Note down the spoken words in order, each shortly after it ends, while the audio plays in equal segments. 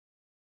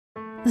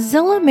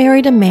Zillah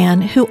married a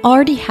man who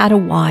already had a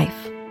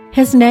wife.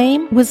 His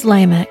name was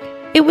Lamech.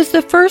 It was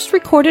the first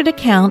recorded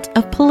account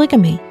of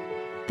polygamy.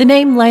 The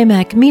name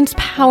Lamech means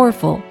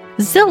powerful.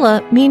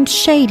 Zillah means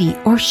shady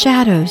or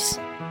shadows.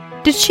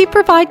 Did she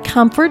provide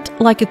comfort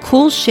like a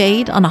cool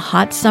shade on a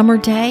hot summer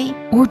day,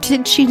 or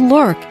did she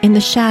lurk in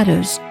the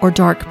shadows or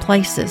dark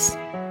places?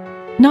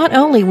 Not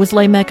only was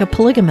Lamech a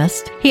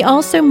polygamist, he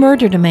also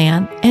murdered a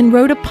man and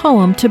wrote a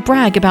poem to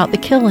brag about the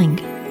killing.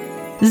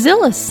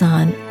 Zillah's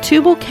son,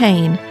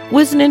 Tubal-Cain,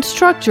 was an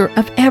instructor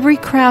of every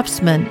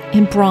craftsman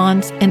in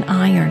bronze and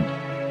iron.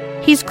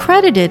 He's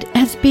credited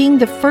as being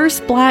the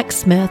first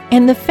blacksmith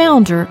and the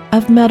founder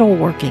of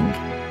metalworking.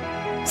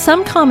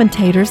 Some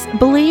commentators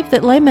believe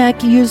that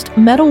Lamech used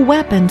metal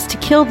weapons to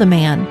kill the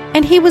man,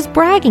 and he was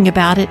bragging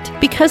about it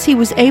because he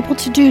was able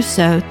to do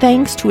so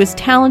thanks to his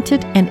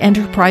talented and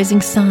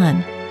enterprising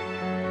son.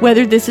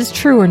 Whether this is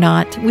true or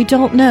not, we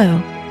don't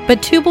know,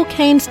 but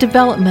Tubal-Cain's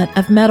development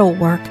of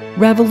metalwork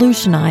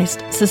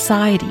revolutionized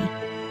society.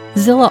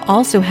 Zillah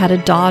also had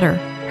a daughter.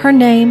 Her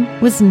name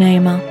was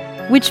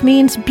Naamah, which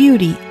means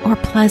beauty or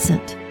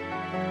pleasant.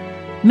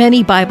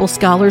 Many Bible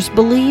scholars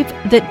believe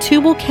that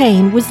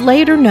Tubal-Cain was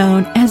later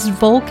known as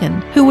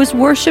Vulcan, who was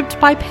worshipped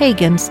by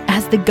pagans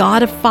as the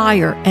god of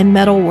fire and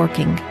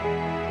metalworking.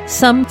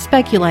 Some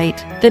speculate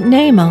that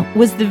Naamah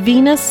was the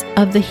Venus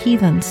of the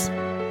heathens.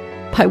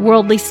 By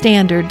worldly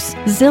standards,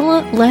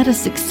 Zillah led a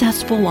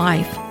successful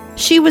life.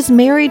 She was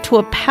married to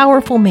a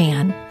powerful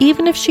man,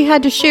 even if she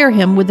had to share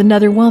him with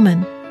another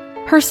woman.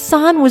 Her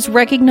son was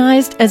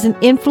recognized as an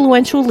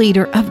influential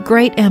leader of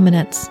great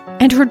eminence,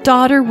 and her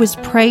daughter was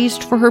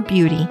praised for her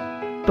beauty.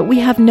 But we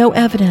have no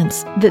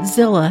evidence that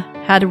Zillah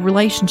had a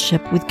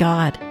relationship with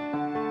God.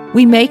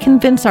 We may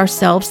convince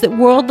ourselves that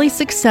worldly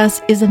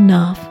success is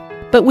enough,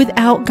 but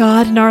without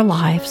God in our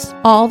lives,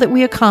 all that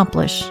we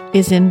accomplish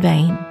is in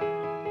vain.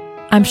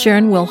 I'm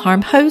Sharon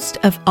Wilharm, host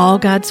of All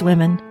God's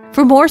Women.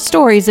 For more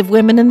stories of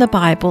women in the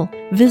Bible,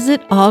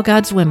 visit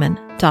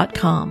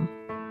allgodswomen.com.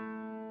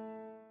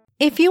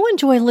 If you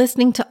enjoy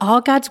listening to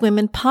All God's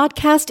Women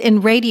podcast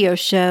and radio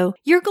show,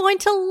 you're going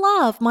to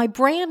love my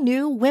brand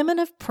new Women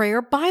of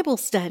Prayer Bible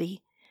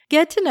study.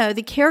 Get to know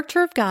the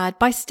character of God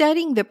by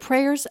studying the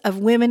prayers of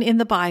women in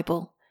the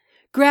Bible.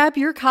 Grab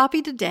your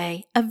copy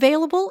today,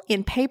 available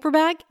in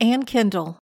paperback and Kindle.